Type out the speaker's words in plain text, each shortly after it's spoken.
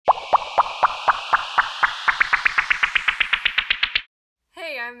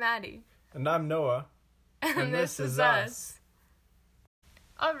I'm Maddie. And I'm Noah. And this is us.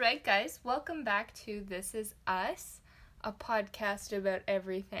 Alright, guys, welcome back to This Is Us, a podcast about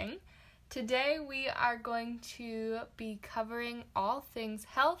everything. Today we are going to be covering all things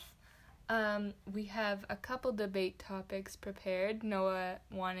health. We have a couple debate topics prepared. Noah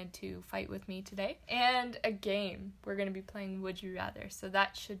wanted to fight with me today. And a game. We're going to be playing Would You Rather, so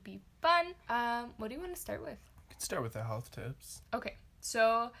that should be fun. What do you want to start with? We can start with the health tips. Okay,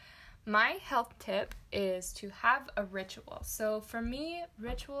 so my health tip is to have a ritual. So for me,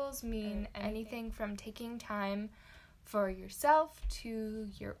 rituals mean anything from taking time for yourself to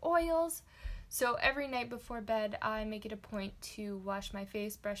your oils. So every night before bed, I make it a point to wash my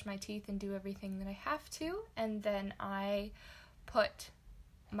face, brush my teeth, and do everything that I have to. And then I put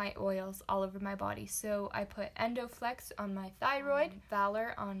my oils all over my body. So I put Endoflex on my thyroid,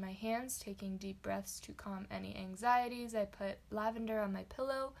 Valor on my hands, taking deep breaths to calm any anxieties. I put lavender on my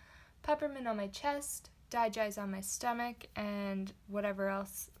pillow, peppermint on my chest, Digize on my stomach, and whatever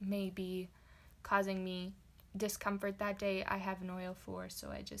else may be causing me discomfort that day, I have an oil for.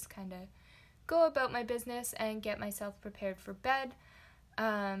 So I just kind of go about my business and get myself prepared for bed.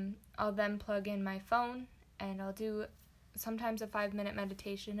 I'll then plug in my phone and I'll do sometimes a 5-minute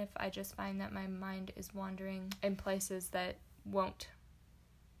meditation if I just find that my mind is wandering in places that won't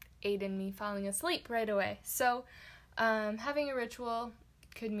aid in me falling asleep right away. So having a ritual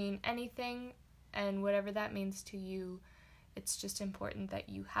could mean anything, and whatever that means to you, it's just important that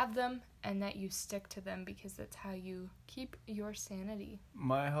you have them and that you stick to them, because that's how you keep your sanity.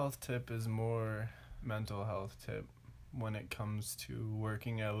 My health tip is more mental health tip when it comes to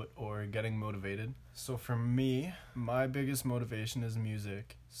working out or getting motivated. So for me, my biggest motivation is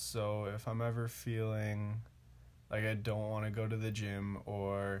music. So if I'm ever feeling like I don't want to go to the gym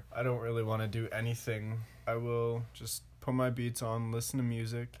or I don't really want to do anything, I will just put my beats on, listen to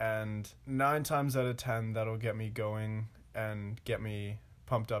music, and 9 times out of 10 that'll get me going and get me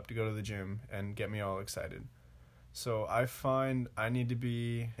pumped up to go to the gym and get me all excited. So I find I need to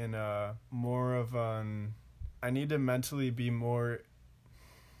be in a more of an, I need to mentally be more,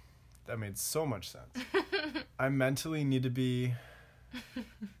 that made so much sense. I mentally need to be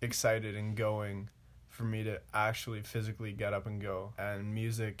excited and going for me to actually physically get up and go. And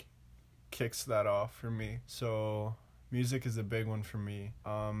music kicks that off for me. So music is a big one for me.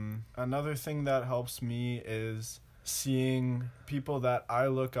 Another thing that helps me is seeing people that I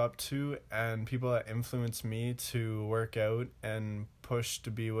look up to and people that influence me to work out and push to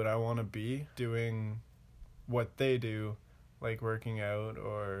be what I want to be, doing what they do, like working out,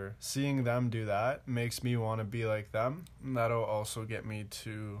 or seeing them do that makes me want to be like them. And that'll also get me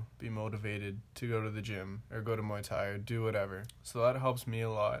to be motivated to go to the gym or go to Muay Thai or do whatever. So that helps me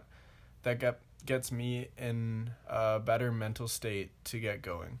a lot. That gets me in a better mental state to get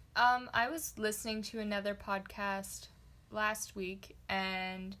going. I was listening to another podcast last week,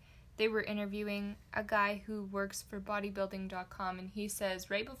 and they were interviewing a guy who works for bodybuilding.com, and he says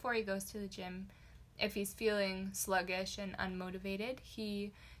right before he goes to the gym, if he's feeling sluggish and unmotivated,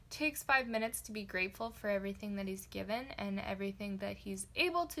 he takes 5 minutes to be grateful for everything that he's given and everything that he's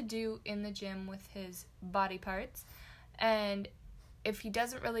able to do in the gym with his body parts. And if he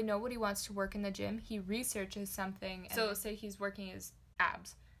doesn't really know what he wants to work in the gym, he researches something. So say he's working his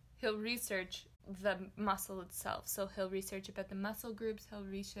abs. He'll research the muscle itself. So he'll research about the muscle groups. He'll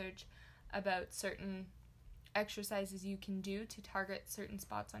research about certain exercises you can do to target certain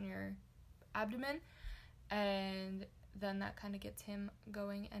spots on your abdomen. And then that kind of gets him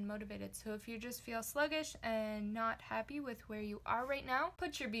going and motivated. So if you just feel sluggish and not happy with where you are right now,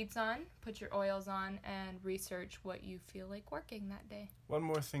 put your beats on, put your oils on, and research what you feel like working that day. One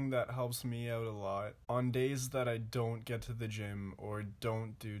more thing that helps me out a lot, on days that I don't get to the gym or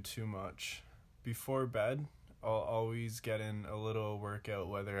don't do too much, before bed, I'll always get in a little workout,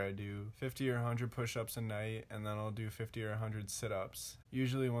 whether I do 50 or 100 push-ups a night, and then I'll do 50 or 100 sit-ups.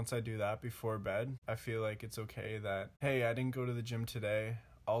 Usually once I do that before bed, I feel like it's okay that, hey, I didn't go to the gym today,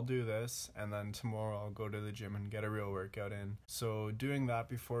 I'll do this, and then tomorrow I'll go to the gym and get a real workout in. So doing that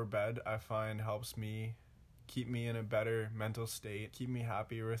before bed, I find helps me keep me in a better mental state, keep me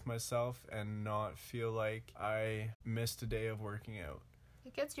happier with myself, and not feel like I missed a day of working out.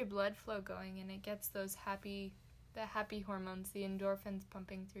 It gets your blood flow going, and it gets the happy hormones, the endorphins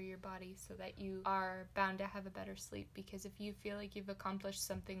pumping through your body, so that you are bound to have a better sleep. Because if you feel like you've accomplished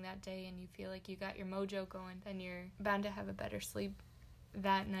something that day and you feel like you got your mojo going, then you're bound to have a better sleep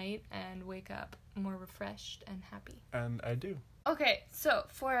that night and wake up more refreshed and happy. And I do. Okay, so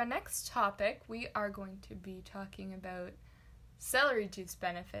for our next topic, we are going to be talking about Celery juice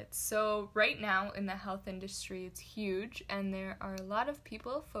benefits. So right now in the health industry, it's huge, and there are a lot of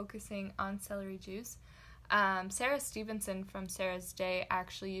people focusing on celery juice. Sarah Stevenson from Sarah's Day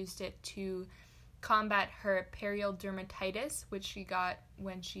actually used it to combat her perial dermatitis, which she got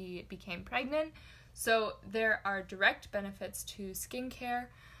when she became pregnant. So there are direct benefits to skincare.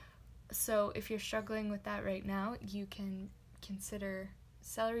 So if you're struggling with that right now, you can consider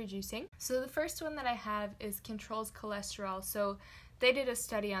celery juicing. So the first one that I have is controls cholesterol. So they did a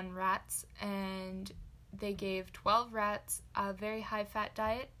study on rats, and they gave 12 rats a very high fat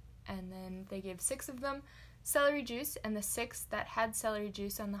diet, and then they gave 6 of them celery juice, and the 6 that had celery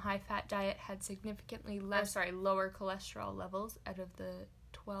juice on the high fat diet had significantly lower cholesterol levels out of the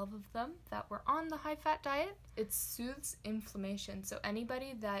 12 of them that were on the high fat diet. It soothes inflammation, so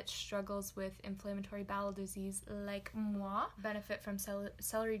anybody that struggles with inflammatory bowel disease like moi benefit from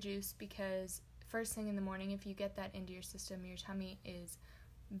celery juice, because first thing in the morning, if you get that into your system, your tummy is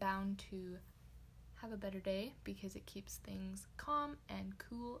bound to have a better day because it keeps things calm and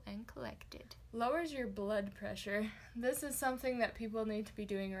cool and collected. Lowers your blood pressure. This is something that people need to be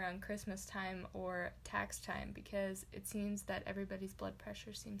doing around Christmas time or tax time, because it seems that everybody's blood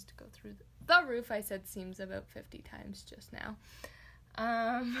pressure seems to go through the roof. I said seems about 50 times just now.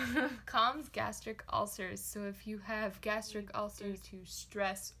 Calms gastric ulcers. So if you have gastric ulcers to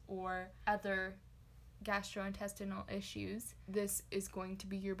stress or other gastrointestinal issues, this is going to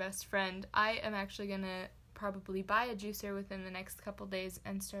be your best friend. I am actually going to probably buy a juicer within the next couple days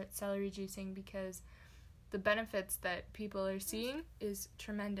and start celery juicing, because the benefits that people are seeing is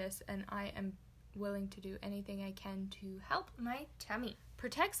tremendous, and I am willing to do anything I can to help my tummy.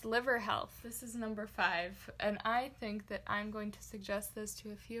 Protects liver health. This is number 5, and I think that I'm going to suggest this to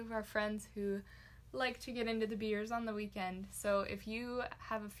a few of our friends who like to get into the beers on the weekend. So if you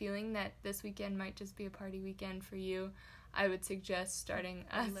have a feeling that this weekend might just be a party weekend for you, I would suggest starting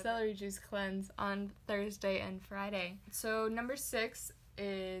a celery juice cleanse on Thursday and Friday. So number 6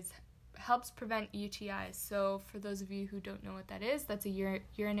 is helps prevent UTIs. So for those of you who don't know what that is, that's a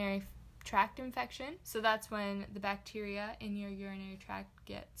urinary tract infection. So that's when the bacteria in your urinary tract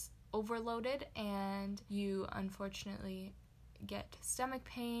gets overloaded and you unfortunately get stomach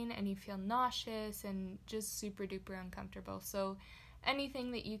pain and you feel nauseous and just super duper uncomfortable. So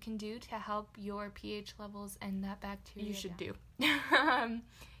anything that you can do to help your pH levels and that bacteria you should do.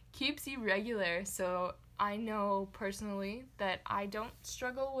 Keeps you regular. So I know personally that I don't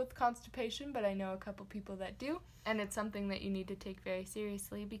struggle with constipation, but I know a couple people that do, and it's something that you need to take very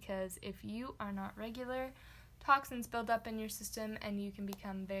seriously, because if you are not regular, toxins build up in your system and you can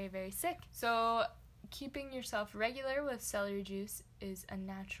become very, very sick. So keeping yourself regular with celery juice is a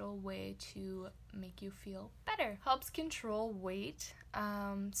natural way to make you feel better. Helps control weight.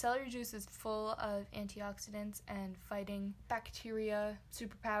 Celery juice is full of antioxidants and fighting bacteria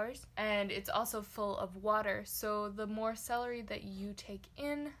superpowers, and it's also full of water. So the more celery that you take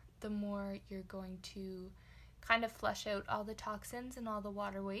in, the more you're going to kind of flush out all the toxins and all the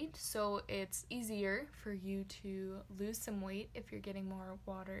water weight. So it's easier for you to lose some weight if you're getting more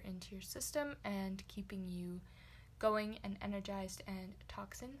water into your system and keeping you going and energized and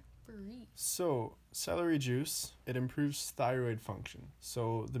toxin free. So celery juice, it improves thyroid function.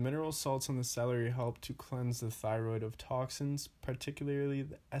 So the mineral salts in the celery help to cleanse the thyroid of toxins, particularly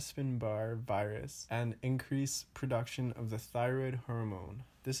the Epstein-Barr virus, and increase production of the thyroid hormone.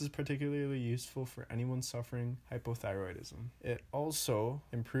 This is particularly useful for anyone suffering hypothyroidism. It also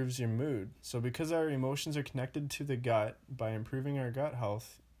improves your mood. So because our emotions are connected to the gut, by improving our gut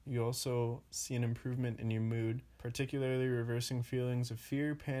health, you also see an improvement in your mood, particularly reversing feelings of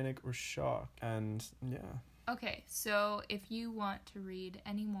fear, panic, or shock. And yeah. Okay, so if you want to read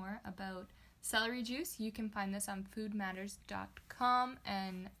any more about celery juice, you can find this on foodmatters.com,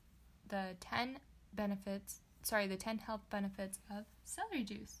 and the 10 health benefits of celery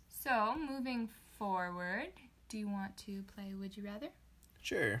juice. So, moving forward, do you want to play Would You Rather?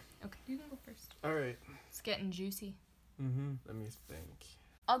 Sure. Okay, you can go first. All right. It's getting juicy. Let me think.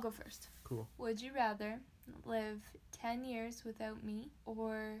 I'll go first. Cool. Would you rather live 10 years without me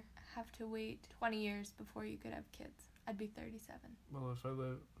or have to wait 20 years before you could have kids? I'd be 37. Well, if I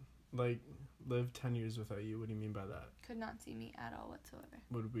live 10 years without you, what do you mean by that? Could not see me at all whatsoever.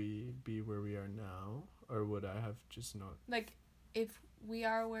 Would we be where we are now, or would I have just not? Like, if we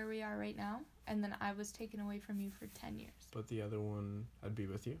are where we are right now, and then I was taken away from you for 10 years. But the other one, I'd be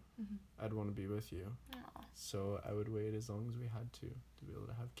with you. Mm-hmm. I'd want to be with you. Aww. So I would wait as long as we had to be able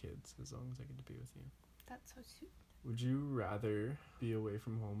to have kids, as long as I get to be with you. That's so sweet. Would you rather be away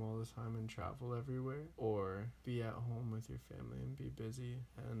from home all the time and travel everywhere, or be at home with your family and be busy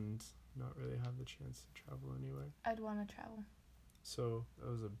and not really have the chance to travel anywhere? I'd want to travel. So that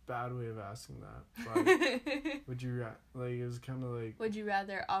was a bad way of asking that. But would you like? It was kind of like. Would you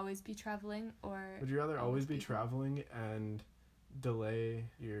rather always be traveling or? Would you rather always be traveling and delay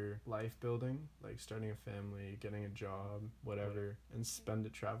your life building, like starting a family, getting a job, whatever, and spend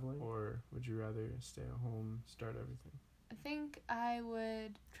it traveling, or would you rather stay at home, start everything? I think I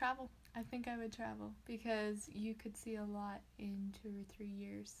would travel. Because you could see a lot in 2 or 3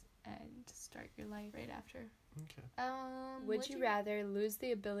 years and start your life right after. Okay. Would you rather lose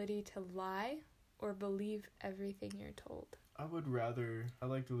the ability to lie or believe everything you're told? I like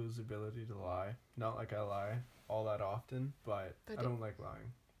to lose the ability to lie. Not like I lie all that often, but I don't like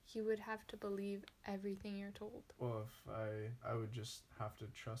lying. You would have to believe everything you're told. Well, if I would just have to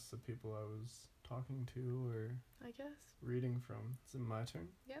trust the people I was talking to or I guess reading from. Is it my turn?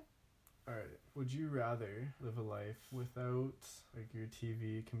 Yep. Alright. Would you rather live a life without like your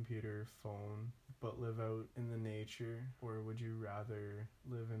TV, computer, phone, but live out in the nature, or would you rather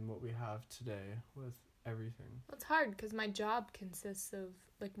live in what we have today with everything? Well, it's hard because my job consists of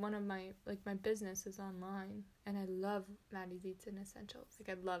like my business is online, and I love Maddie's Eats and Essentials. Like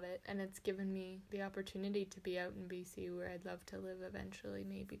I love it, and it's given me the opportunity to be out in BC where I'd love to live eventually,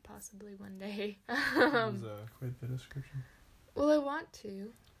 maybe possibly one day. That was quite the description. Well, I want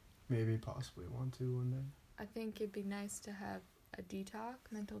to. Maybe possibly want to one day. I think it'd be nice to have a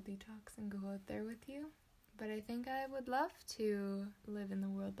mental detox, and go out there with you. But I think I would love to live in the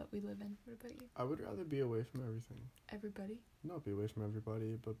world that we live in. What about you? I would rather be away from everything. Everybody? Not be away from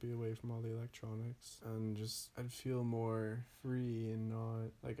everybody, but be away from all the electronics. And just, I'd feel more free and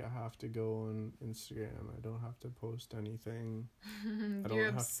not like I have to go on Instagram. I don't have to post anything. You're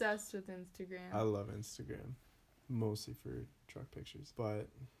obsessed with Instagram. I love Instagram. Mostly for truck pictures. But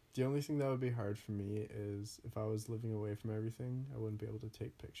the only thing that would be hard for me is if I was living away from everything, I wouldn't be able to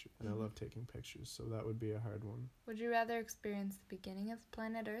take pictures. And I love taking pictures, so that would be a hard one. Would you rather experience the beginning of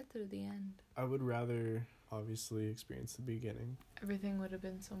planet Earth or the end? I would rather, obviously, experience the beginning. Everything would have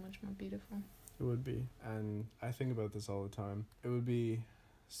been so much more beautiful. It would be. And I think about this all the time. It would be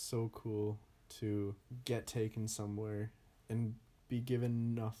so cool to get taken somewhere and be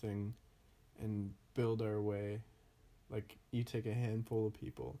given nothing and build our way. Like, you take a handful of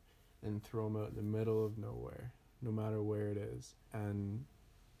people and throw them out in the middle of nowhere, no matter where it is, and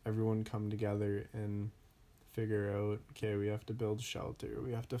everyone come together and figure out, okay, we have to build shelter,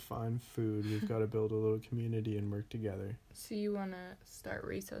 we have to find food, we've got to build a little community and work together. So you want to start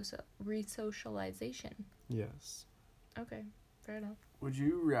resocialization? Yes. Okay, fair enough. Would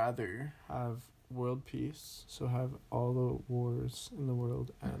you rather have world peace, so have all the wars in the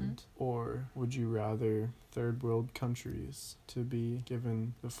world end, or would you rather third world countries to be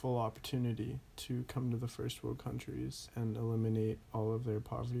given the full opportunity to come to the first world countries and eliminate all of their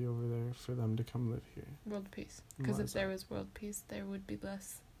poverty over there for them to come live here? World peace. Because if there was world peace, there would be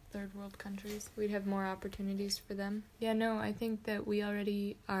less third world countries. We'd have more opportunities for them. Yeah, no, I think that we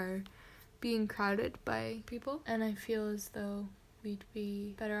already are being crowded by people, and I feel as though we'd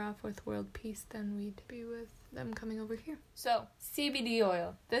be better off with world peace than we'd be with them coming over here. So, CBD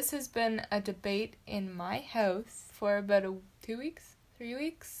oil. This has been a debate in my house for about 2 weeks? 3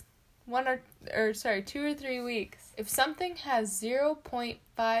 weeks? 2 or 3 weeks. If something has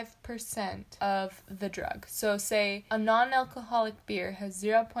 0.5% of the drug, so say a non-alcoholic beer has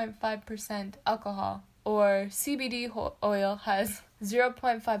 0.5% alcohol, or CBD oil has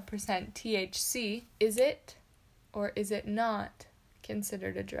 0.5% THC, is it or is it not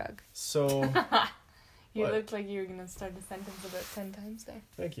considered a drug? So you looked like you were going to start a sentence about 10 times there.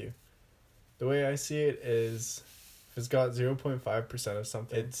 Thank you. The way I see it is, if it's got 0.5% of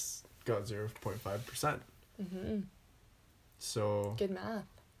something, it's got 0.5%. So good math.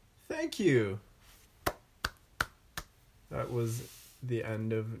 Thank you. That was the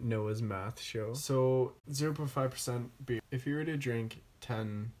end of Noah's math show. So 0.5% beer. If you were to drink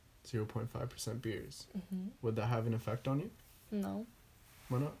 10 0.5% beers, would that have an effect on you? No.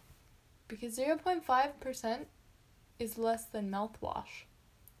 Why not? Because 0.5% is less than mouthwash.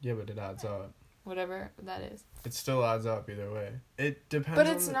 Yeah, but it adds up. Whatever that is. It still adds up either way. It depends. But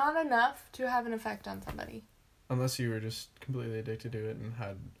it's not enough to have an effect on somebody. Unless you were just completely addicted to it and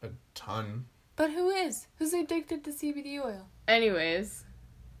had a ton. But who is? Who's addicted to CBD oil? Anyways,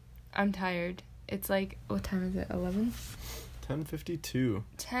 I'm tired. It's like, what time is it? 11? 10:52.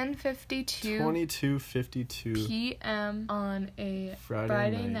 10:52. 22:52 p.m. on a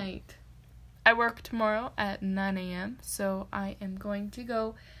Friday night. I work tomorrow at 9 a.m., so I am going to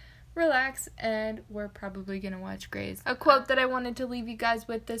go relax, and we're probably going to watch Grey's. A quote that I wanted to leave you guys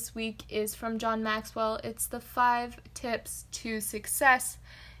with this week is from John Maxwell. It's the 5 tips to success.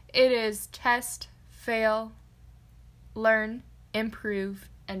 It is test, fail, learn, improve,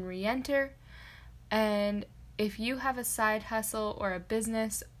 and re-enter. And if you have a side hustle or a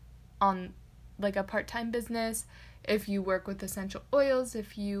business on like a part-time business, if you work with essential oils,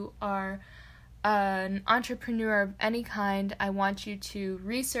 if you are an entrepreneur of any kind, I want you to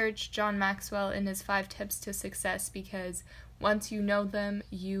research John Maxwell and his 5 tips to success, because once you know them,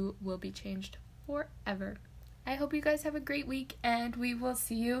 you will be changed forever. I hope you guys have a great week, and we will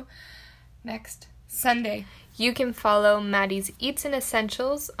see you next Sunday. You can follow Maddie's Eats and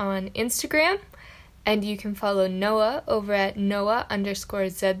Essentials on Instagram, and you can follow Noah over at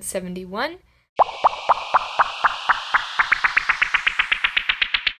Noah_Z71.